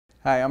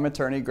Hi, I'm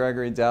attorney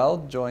Gregory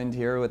Dell, joined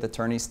here with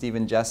attorney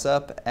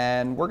Jessup,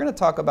 and we're going to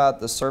talk about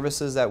the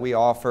services that we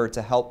offer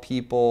to help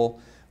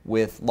people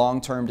with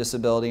long-term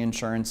disability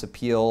insurance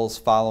appeals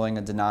following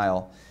a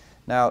denial.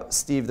 Now,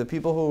 Steve, the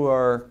people who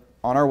are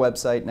on our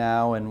website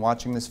now and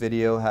watching this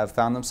video have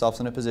found themselves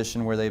in a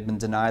position where they've been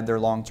denied their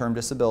long-term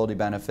disability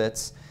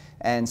benefits.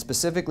 And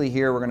specifically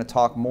here, we're going to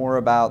talk more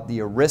about the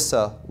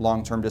ERISA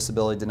long-term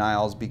disability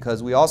denials,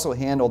 because we also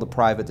handle the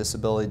private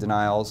disability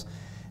denials.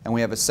 And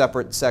we have a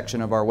separate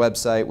section of our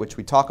website which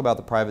we talk about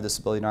the private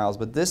disability denials,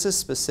 but this is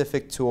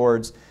specific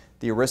towards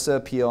the ERISA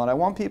appeal, and I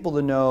want people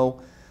to know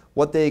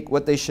what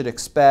they should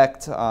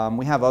expect.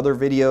 We have other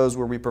videos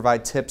where we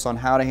provide tips on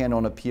how to handle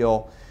an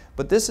appeal,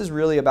 but this is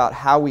really about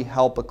how we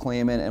help a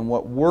claimant and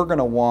what we're going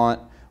to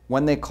want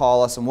when they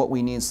call us and what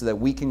we need so that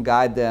we can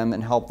guide them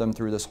and help them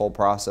through this whole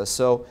process.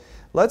 So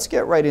let's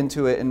get right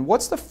into it. And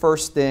what's the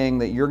first thing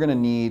that you're going to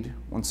need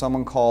when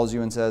someone calls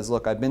you and says,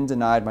 look, I've been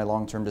denied my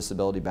long-term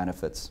disability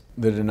benefits?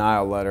 The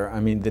denial letter.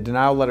 I mean, the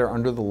denial letter,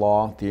 under the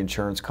law, the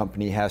insurance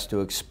company has to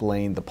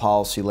explain the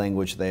policy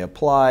language they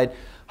applied,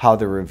 how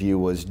the review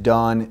was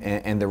done,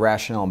 and the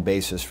rationale and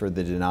basis for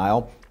the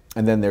denial.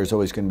 And then there's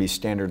always going to be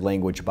standard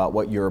language about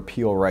what your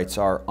appeal rights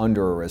are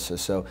under ERISA.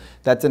 So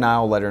that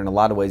denial letter, in a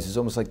lot of ways, is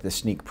almost like the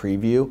sneak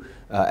preview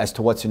as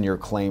to what's in your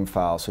claim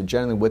file. So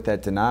generally with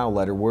that denial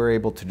letter, we're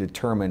able to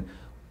determine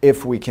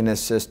if we can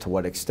assist, to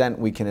what extent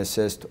we can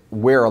assist,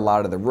 where a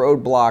lot of the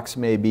roadblocks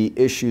may be,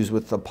 issues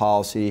with the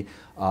policy,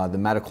 the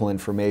medical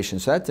information.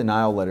 So that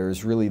denial letter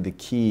is really the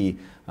key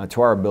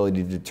to our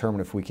ability to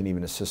determine if we can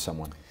even assist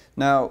someone.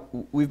 Now,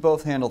 we've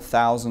both handled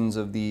thousands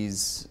of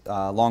these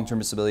long-term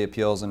disability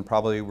appeals and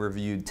probably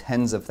reviewed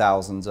tens of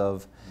thousands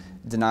of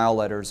denial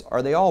letters.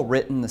 Are they all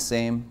written the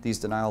same, these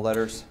denial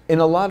letters? In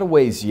a lot of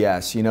ways,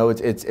 yes. You know,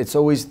 it's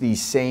always the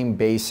same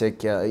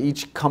basic.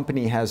 Each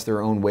company has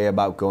their own way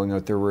about going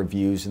out their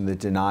reviews and the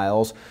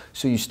denials.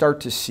 So you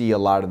start to see a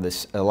lot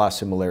of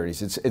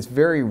similarities. It's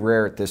very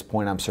rare at this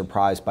point. I'm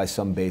surprised by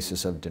some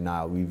basis of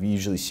denial. We've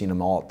usually seen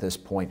them all at this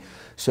point.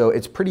 So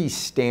it's pretty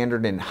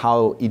standard in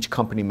how each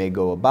company may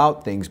go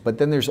about things, but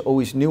then there's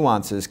always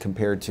nuances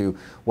compared to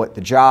what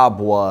the job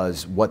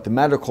was, what the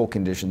medical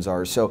conditions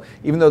are. So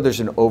even though there's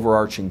an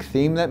overarching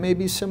theme that may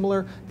be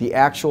similar, the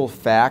actual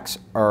facts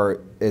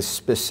are as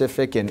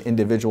specific and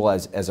individual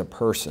as a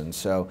person.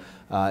 So,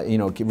 you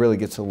know, it really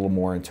gets a little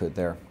more into it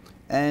there.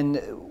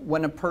 And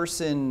when a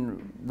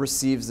person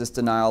receives this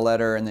denial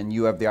letter and then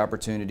you have the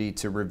opportunity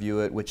to review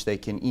it, which they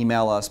can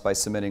email us by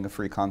submitting a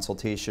free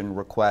consultation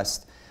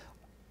request,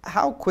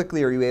 how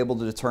quickly are you able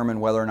to determine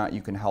whether or not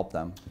you can help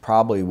them?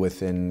 Probably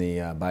within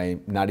the, by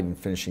not even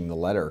finishing the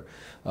letter.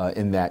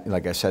 In that,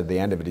 like I said, the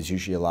end of it is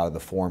usually a lot of the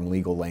form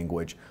legal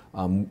language.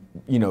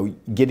 You know,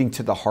 getting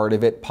to the heart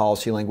of it,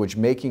 policy language,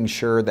 making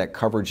sure that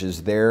coverage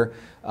is there.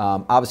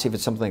 Obviously, if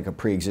it's something like a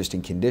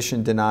pre-existing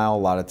condition denial, a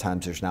lot of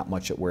times there's not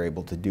much that we're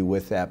able to do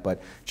with that.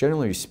 But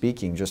generally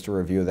speaking, just a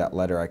review of that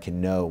letter, I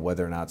can know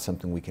whether or not it's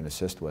something we can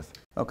assist with.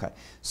 Okay,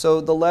 so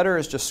the letter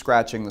is just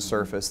scratching the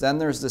surface. Then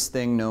there's this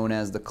thing known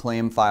as the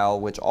claim file,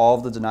 which all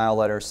of the denial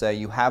letters say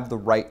you have the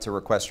right to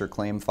request your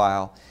claim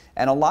file.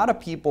 And a lot of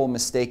people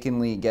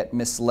mistakenly get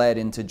misled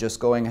into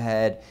just going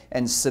ahead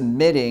and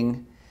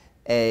submitting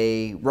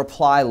a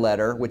reply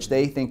letter, which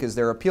they think is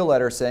their appeal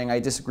letter, saying,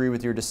 I disagree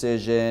with your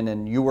decision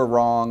and you were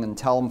wrong, and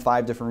tell them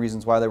 5 different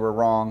reasons why they were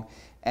wrong.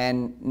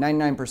 And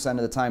 99%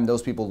 of the time,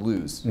 those people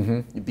lose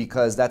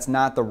because that's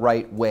not the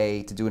right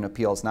way to do an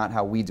appeal. It's not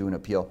how we do an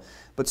appeal.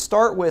 But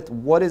start with,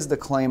 what is the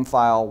claim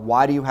file?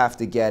 Why do you have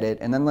to get it?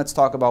 And then let's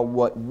talk about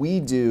what we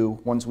do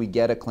once we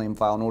get a claim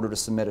file in order to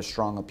submit a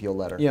strong appeal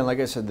letter. Yeah, like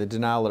I said, the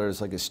denial letter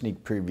is like a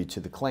sneak preview to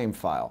the claim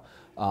file.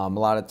 A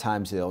lot of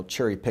times they'll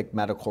cherry pick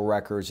medical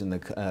records in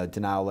the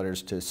denial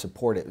letters to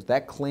support it.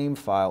 That claim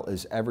file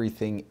is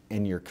everything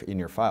in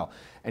your file.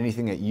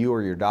 Anything that you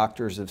or your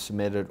doctors have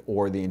submitted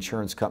or the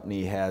insurance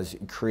company has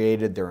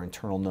created, their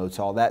internal notes,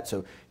 all that.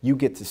 So you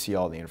get to see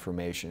all the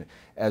information.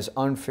 As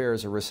unfair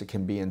as ERISA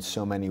can be in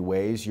so many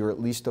ways, you're at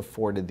least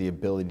afforded the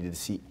ability to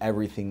see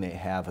everything they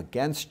have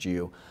against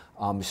you.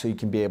 So you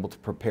can be able to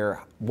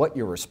prepare what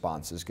your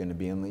response is going to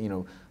be. And, you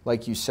know,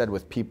 like you said,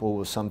 with people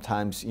who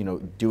sometimes, you know,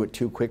 do it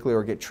too quickly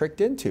or get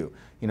tricked into.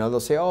 You know, they'll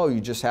say, oh, you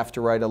just have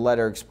to write a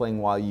letter explaining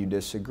why you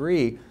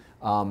disagree.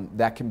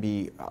 That can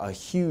be a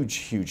huge,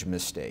 huge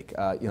mistake,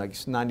 you know, like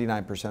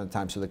 99% of the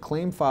time. So the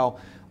claim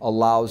file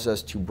allows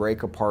us to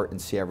break apart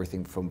and see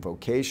everything from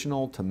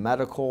vocational to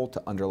medical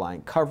to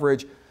underlying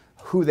coverage,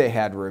 who they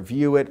had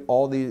review it,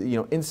 all the, you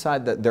know,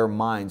 inside their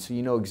mind, so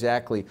you know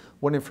exactly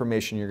what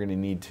information you're going to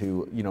need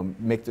to, you know,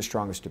 make the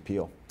strongest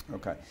appeal.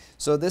 Okay.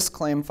 So this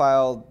claim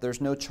file,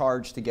 there's no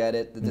charge to get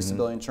it. The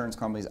disability insurance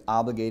company is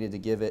obligated to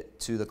give it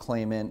to the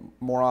claimant.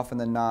 More often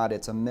than not,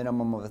 it's a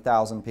minimum of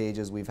 1,000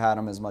 pages. We've had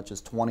them as much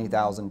as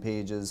 20,000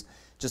 pages.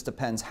 Just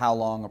depends how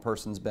long a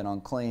person's been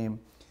on claim.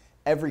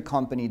 Every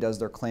company does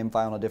their claim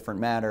file in a different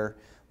manner.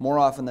 More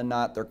often than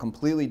not, they're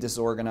completely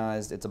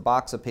disorganized. It's a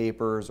box of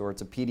papers or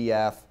it's a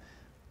PDF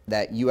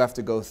that you have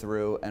to go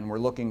through, and we're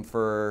looking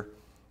for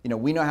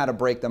we know how to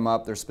break them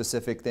up. There's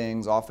specific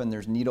things. Often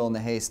there's needle in the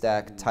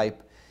haystack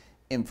type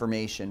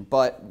information.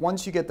 But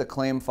once you get the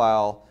claim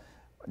file,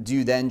 do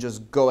you then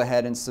just go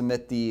ahead and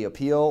submit the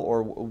appeal,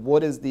 or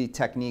what is the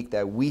technique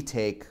that we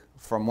take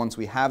from once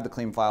we have the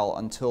claim file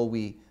until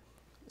we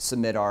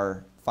submit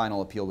our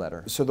final appeal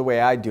letter? So the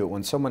way I do it,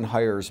 when someone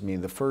hires me,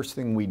 the first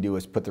thing we do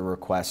is put the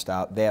request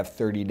out. They have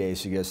 30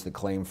 days to get us the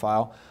claim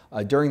file.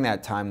 During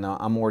that time now,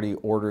 I'm already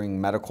ordering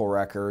medical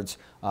records,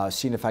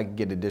 seeing if I can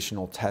get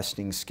additional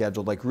testing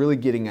scheduled, like really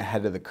getting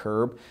ahead of the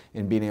curve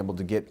and being able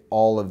to get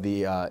all of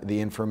the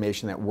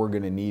information that we're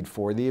going to need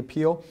for the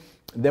appeal.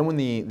 Then when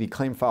the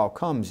claim file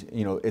comes,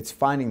 it's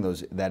finding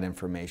that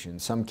information.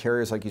 Some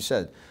carriers, like you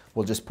said,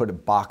 will just put a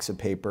box of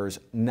papers.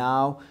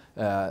 Now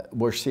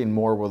we're seeing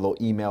more where they'll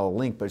email a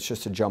link, but it's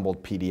just a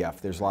jumbled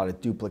PDF. There's a lot of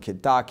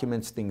duplicate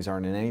documents. Things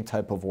aren't in any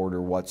type of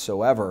order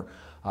whatsoever.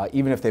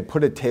 Even if they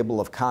put a table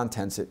of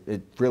contents,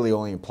 it really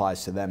only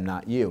applies to them,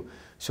 not you.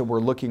 So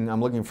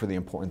I'm looking for the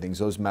important things,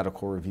 those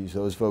medical reviews,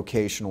 those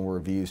vocational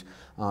reviews,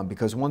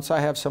 because once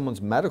I have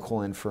someone's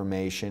medical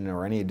information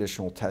or any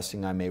additional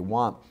testing I may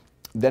want,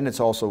 then it's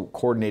also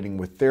coordinating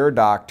with their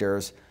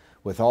doctors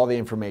with all the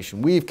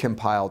information we've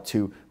compiled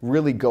to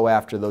really go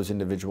after those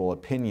individual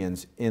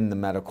opinions in the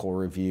medical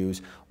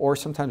reviews, or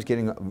sometimes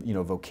getting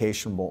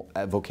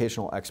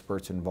vocational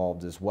experts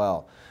involved as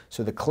well.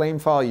 So the claim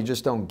file, you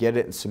just don't get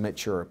it and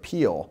submit your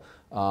appeal.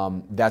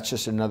 That's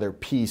just another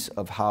piece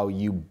of how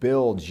you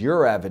build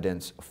your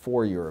evidence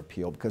for your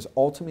appeal, because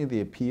ultimately the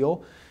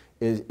appeal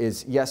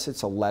is yes,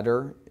 it's a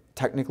letter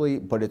technically,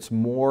 but it's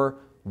more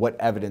what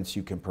evidence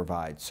you can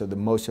provide. So the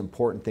most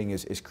important thing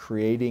is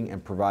creating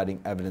and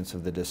providing evidence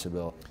of the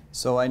disability.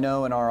 So I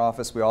know in our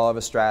office we all have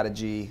a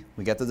strategy.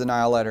 We get the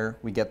denial letter,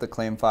 we get the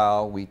claim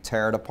file, we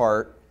tear it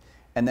apart,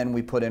 and then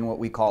we put in what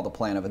we call the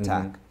plan of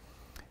attack.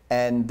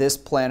 And this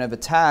plan of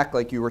attack,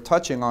 like you were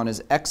touching on,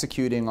 is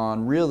executing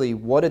on really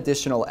what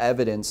additional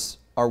evidence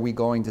are we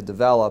going to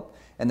develop,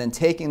 and then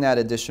taking that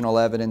additional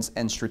evidence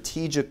and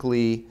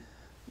strategically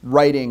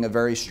writing a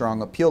very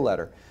strong appeal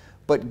letter.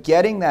 But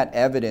getting that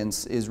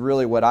evidence is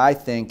really what I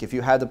think, if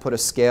you had to put a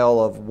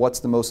scale of what's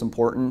the most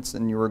important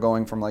and you were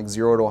going from like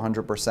 0 to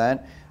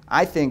 100%,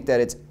 I think that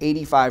it's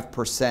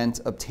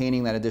 85%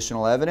 obtaining that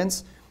additional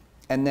evidence,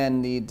 and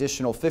then the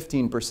additional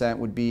 15%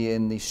 would be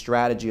in the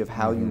strategy of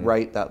how you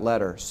write that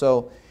letter.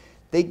 So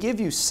they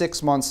give you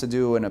 6 months to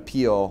do an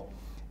appeal,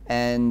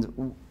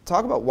 and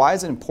talk about why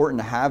is it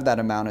important to have that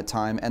amount of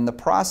time and the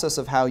process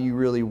of how you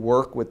really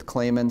work with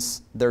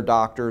claimants, their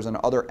doctors, and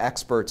other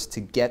experts to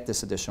get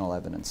this additional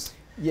evidence.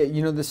 Yeah,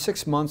 the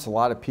 6 months, a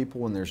lot of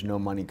people, when there's no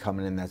money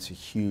coming in, that's a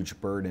huge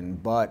burden.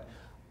 But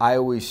I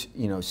always,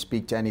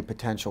 speak to any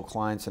potential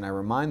clients, and I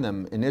remind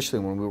them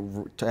initially when we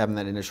were having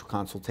that initial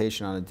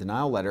consultation on a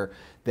denial letter,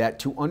 that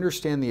to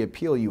understand the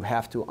appeal, you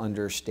have to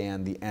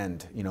understand the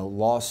end.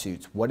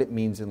 Lawsuits, what it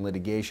means in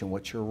litigation,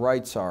 what your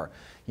rights are,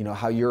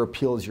 how your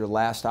appeal is your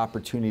last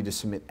opportunity to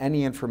submit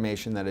any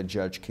information that a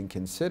judge can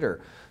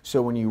consider.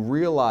 So when you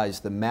realize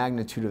the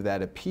magnitude of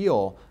that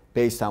appeal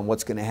based on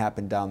what's going to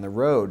happen down the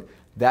road,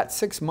 that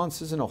 6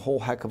 months isn't a whole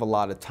heck of a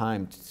lot of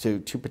time to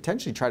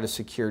potentially try to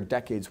secure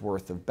decades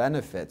worth of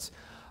benefits.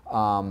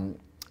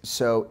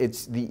 So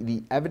it's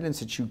the evidence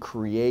that you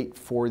create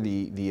for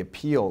the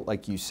appeal,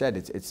 like you said,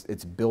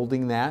 it's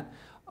building that.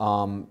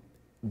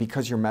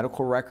 Because your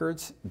medical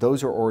records,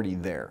 those are already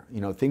there.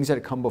 Things that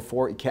have come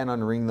before, you can't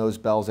unring those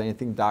bells.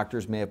 Anything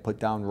doctors may have put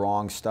down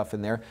wrong stuff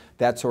in there,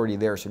 that's already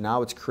there. So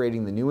now it's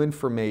creating the new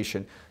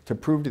information to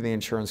prove to the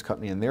insurance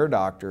company and their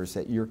doctors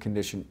that your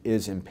condition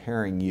is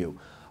impairing you.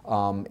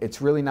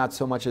 It's really not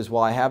so much as,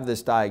 well, I have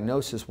this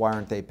diagnosis, why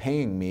aren't they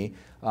paying me?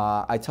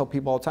 I tell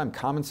people all the time,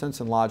 common sense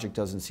and logic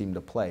doesn't seem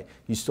to play.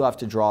 You still have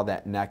to draw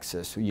that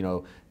nexus,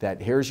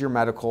 that here's your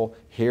medical,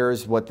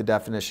 here's what the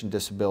definition of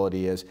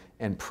disability is,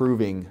 and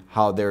proving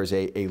how there's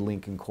a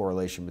link and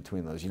correlation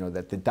between those,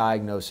 that the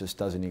diagnosis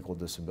doesn't equal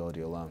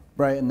disability alone.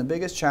 Right, and the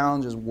biggest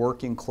challenge is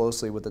working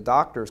closely with the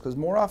doctors, because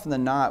more often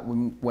than not,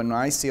 when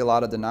I see a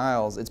lot of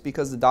denials, it's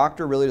because the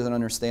doctor really doesn't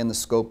understand the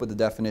scope of the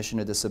definition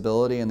of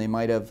disability, and they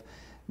might have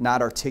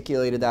not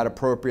articulated that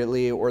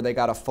appropriately, or they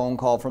got a phone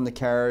call from the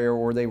carrier,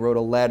 or they wrote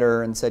a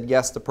letter and said,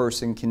 yes, the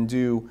person can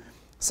do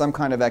some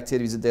kind of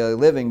activities of daily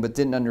living, but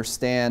didn't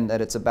understand that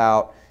it's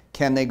about,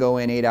 can they go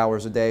in 8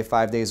 hours a day,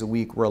 5 days a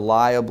week,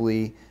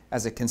 reliably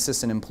as a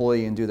consistent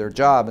employee and do their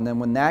job. And then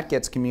when that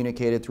gets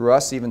communicated through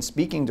us, even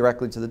speaking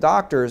directly to the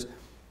doctors,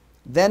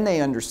 then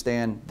they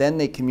understand, then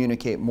they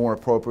communicate more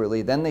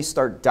appropriately, then they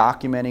start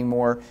documenting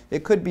more.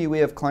 It could be we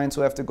have clients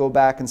who have to go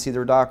back and see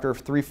their doctor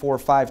 3, 4,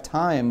 5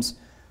 times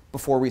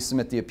before we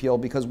submit the appeal,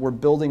 because we're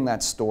building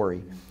that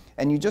story.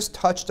 And you just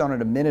touched on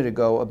it a minute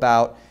ago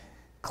about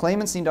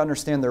claimants need to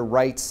understand their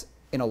rights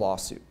in a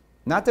lawsuit.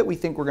 Not that we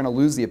think we're going to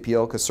lose the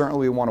appeal, because certainly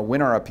we want to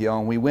win our appeal,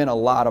 and we win a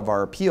lot of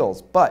our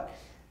appeals, but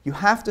you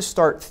have to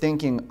start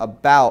thinking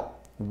about,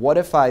 what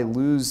if I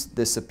lose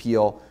this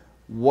appeal?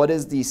 What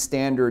is the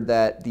standard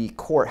that the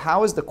court,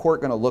 how is the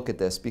court going to look at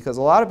this? Because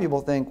a lot of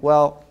people think,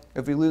 well,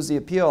 if we lose the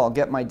appeal, I'll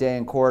get my day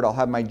in court, I'll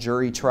have my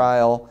jury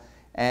trial,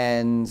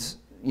 and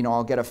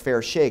I'll get a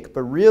fair shake.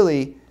 But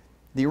really,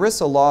 the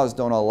ERISA laws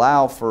don't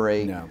allow for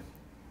a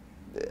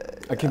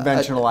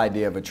conventional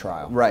idea of a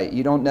trial. Right.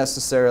 You don't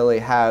necessarily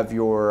have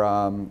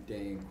your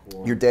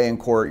day in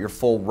court, your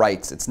full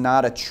rights. It's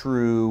not a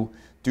true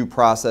due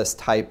process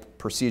type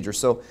procedure.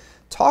 So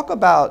talk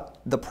about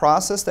the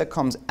process that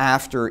comes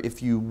after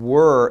if you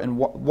were, and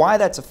why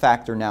that's a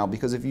factor now.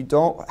 Because if you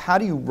don't, how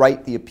do you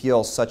write the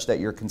appeal such that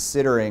you're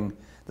considering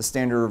the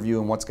standard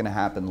review and what's going to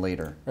happen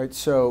later? Right.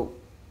 So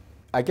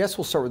I guess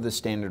we'll start with the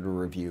standard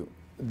review.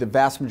 The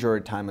vast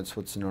majority of time, it's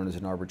what's known as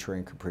an arbitrary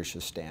and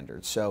capricious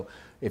standard. So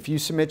if you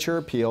submit your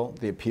appeal,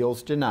 the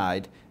appeal's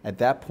denied. At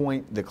that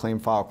point, the claim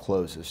file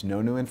closes.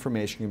 No new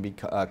information can be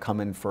come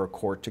in for a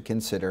court to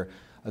consider.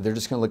 They're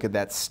just going to look at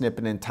that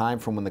snippet in time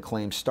from when the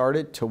claim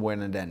started to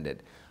when it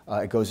ended.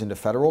 It goes into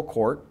federal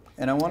court.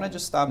 And I want to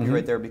just stop you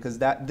right there, because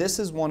this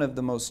is one of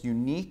the most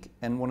unique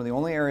and one of the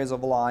only areas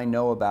of law I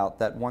know about,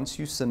 that once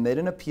you submit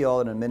an appeal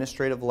at an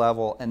administrative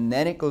level and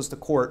then it goes to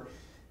court,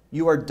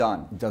 you are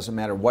done. It doesn't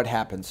matter what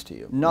happens to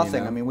you.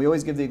 Nothing. I mean, we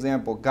always give the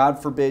example,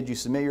 God forbid you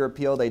submit your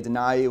appeal, they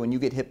deny you, and you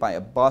get hit by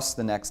a bus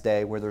the next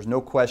day where there's no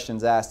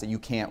questions asked that you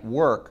can't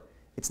work.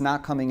 It's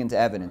not coming into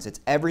evidence. It's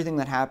everything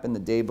that happened the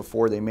day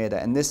before they made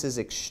that. And this is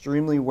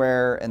extremely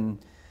rare and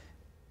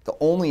the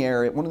only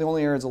area, one of the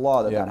only areas of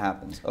law that that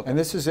happens. Okay. And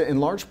this is in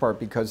large part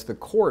because the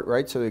court,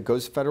 right, so it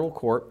goes to federal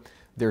court,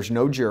 there's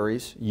no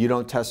juries, you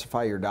don't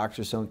testify, your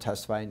doctors don't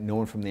testify, no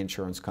one from the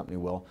insurance company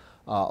will.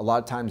 A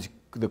lot of times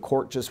the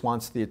court just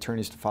wants the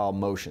attorneys to file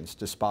motions,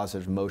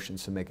 dispositive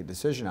motions to make a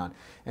decision on.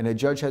 And a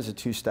judge has a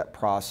two-step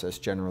process,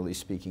 generally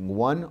speaking.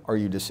 One, are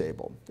you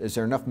disabled? Is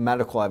there enough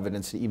medical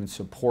evidence to even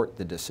support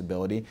the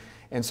disability?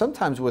 And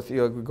sometimes with,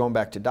 going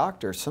back to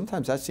doctors,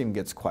 sometimes that even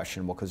gets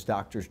questionable because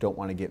doctors don't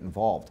want to get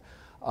involved.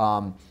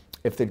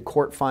 If the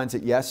court finds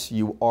that, yes,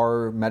 you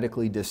are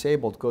medically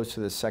disabled, it goes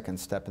to the second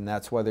step, and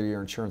that's whether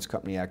your insurance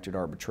company acted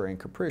arbitrary and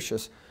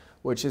capricious,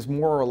 which is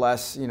more or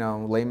less,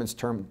 layman's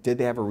term, did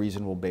they have a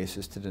reasonable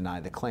basis to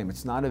deny the claim?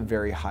 It's not a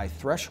very high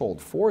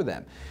threshold for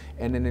them.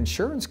 And an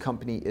insurance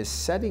company is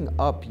setting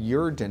up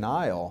your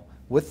denial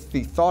with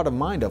the thought in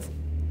mind of,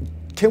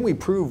 can we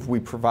prove we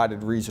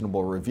provided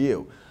reasonable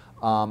review?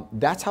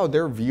 That's how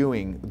they're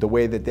viewing the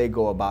way that they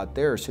go about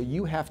theirs, so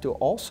you have to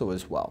also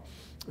as well.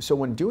 So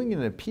when doing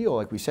an appeal,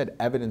 like we said,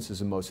 evidence is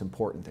the most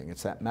important thing.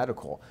 It's that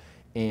medical.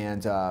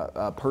 And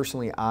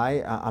personally,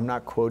 I'm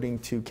not quoting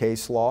to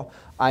case law.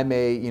 I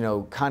may,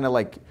 kind of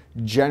like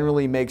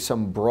generally make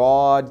some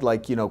broad,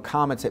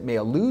 comments that may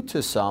allude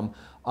to some.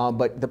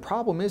 But the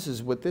problem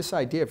is with this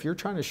idea, if you're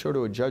trying to show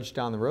to a judge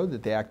down the road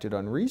that they acted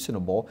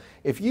unreasonable,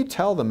 if you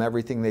tell them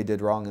everything they did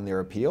wrong in their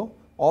appeal,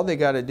 all they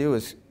got to do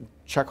is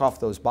check off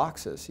those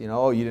boxes.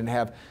 Oh, you didn't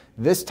have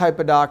this type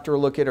of doctor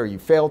look at it, or you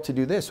failed to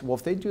do this. Well,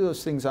 if they do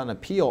those things on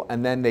appeal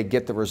and then they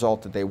get the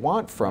result that they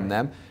want from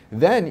them,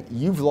 then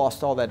you've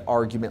lost all that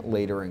argument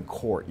later in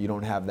court. You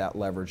don't have that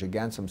leverage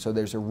against them. So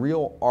there's a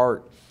real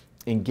art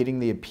in getting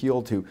the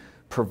appeal to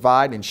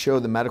provide and show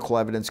the medical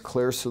evidence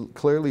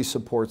clearly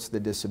supports the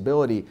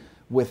disability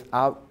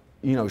without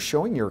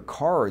showing your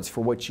cards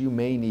for what you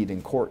may need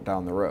in court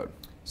down the road.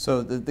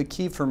 So the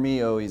key for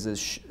me always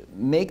is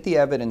make the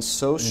evidence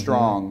so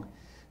strong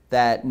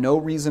that no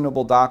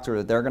reasonable doctor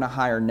that they're going to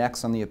hire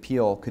next on the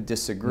appeal could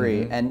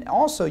disagree. And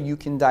also you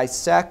can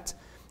dissect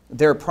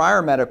their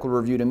prior medical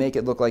review to make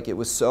it look like it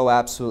was so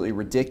absolutely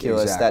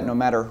ridiculous that no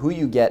matter who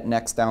you get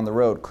next down the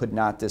road could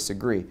not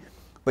disagree.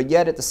 But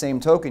yet at the same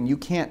token, you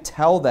can't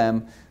tell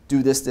them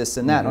do this, this,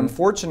 and that.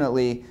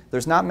 Unfortunately,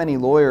 there's not many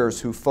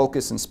lawyers who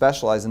focus and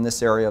specialize in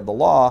this area of the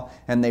law,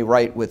 and they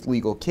write with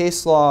legal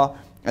case law,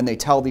 and they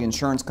tell the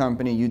insurance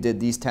company, you did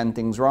these 10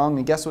 things wrong,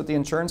 and guess what the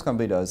insurance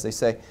company does? They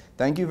say,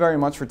 thank you very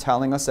much for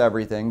telling us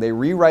everything. They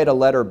rewrite a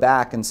letter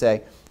back and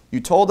say, you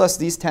told us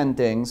these 10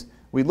 things,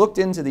 we looked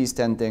into these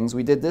 10 things,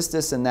 we did this,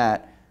 this, and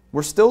that,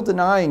 we're still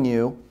denying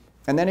you,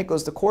 and then it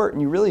goes to court,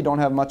 and you really don't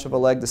have much of a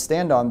leg to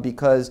stand on,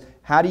 because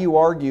how do you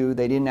argue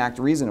they didn't act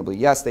reasonably?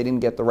 Yes, they didn't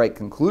get the right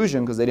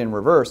conclusion because they didn't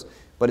reverse,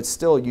 but it's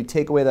still, you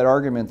take away that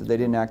argument that they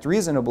didn't act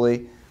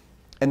reasonably,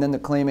 and then the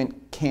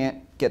claimant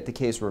can't get the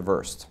case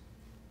reversed.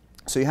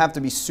 So you have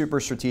to be super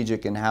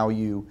strategic in how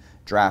you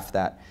draft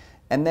that.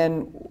 And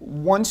then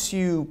once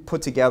you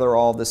put together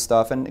all this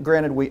stuff, and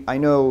granted, I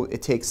know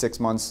it takes 6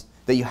 months,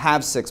 that you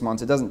have 6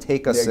 months. It doesn't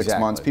take us 6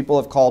 months. People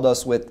have called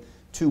us with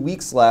 2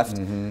 weeks left.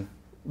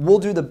 We'll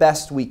do the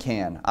best we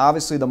can.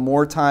 Obviously, the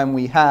more time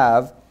we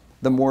have,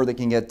 the more that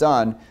can get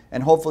done.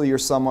 And hopefully you're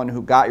someone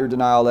who got your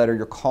denial letter,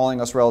 you're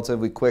calling us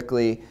relatively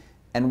quickly,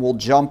 and we'll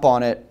jump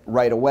on it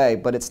right away.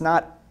 But it's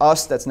not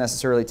us that's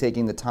necessarily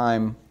taking the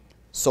time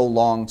so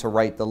long to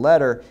write the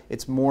letter.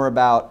 It's more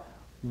about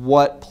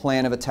what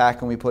plan of attack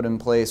can we put in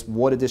place,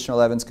 what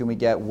additional evidence can we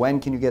get, when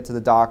can you get to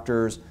the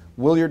doctors,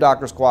 will your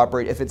doctors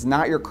cooperate? If it's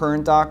not your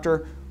current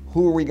doctor,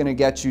 who are we going to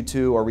get you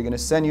to? Are we going to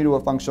send you to a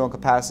functional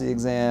capacity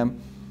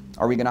exam?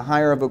 Are we going to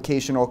hire a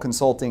vocational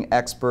consulting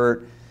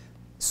expert?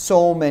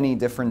 So many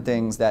different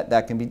things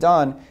that can be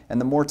done, and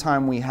the more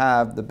time we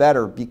have, the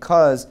better,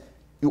 because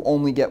you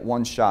only get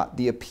one shot.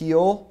 The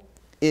appeal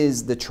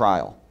is the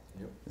trial.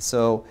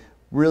 So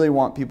really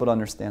want people to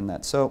understand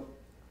that. So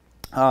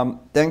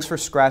thanks for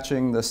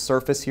scratching the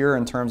surface here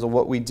in terms of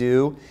what we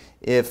do.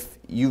 If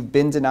you've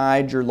been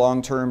denied your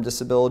long-term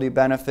disability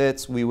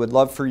benefits, we would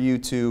love for you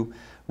to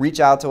reach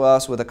out to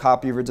us with a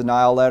copy of your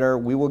denial letter.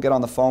 We will get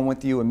on the phone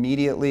with you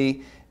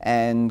immediately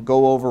and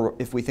go over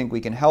if we think we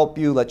can help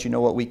you, let you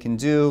know what we can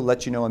do,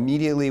 let you know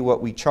immediately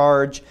what we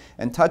charge.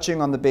 And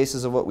touching on the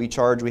basis of what we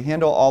charge, we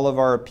handle all of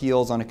our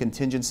appeals on a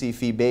contingency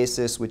fee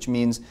basis, which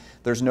means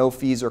there's no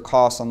fees or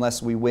costs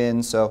unless we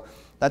win. So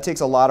that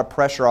takes a lot of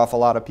pressure off a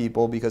lot of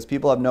people because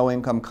people have no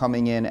income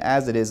coming in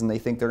as it is and they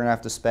think they're going to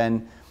have to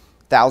spend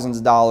thousands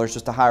of dollars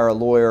just to hire a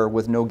lawyer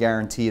with no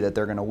guarantee that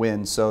they're going to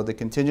win. So the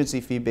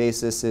contingency fee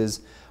basis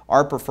is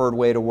our preferred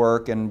way to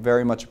work and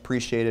very much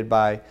appreciated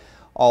by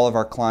all of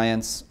our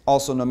clients.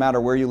 Also, no matter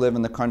where you live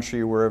in the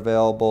country, we're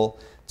available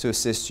to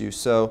assist you.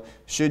 So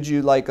should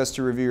you like us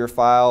to review your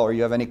file or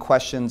you have any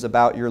questions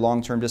about your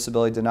long-term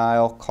disability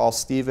denial, call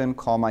Stephen,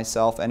 call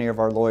myself, any of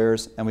our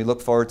lawyers, and we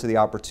look forward to the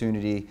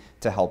opportunity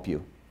to help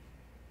you.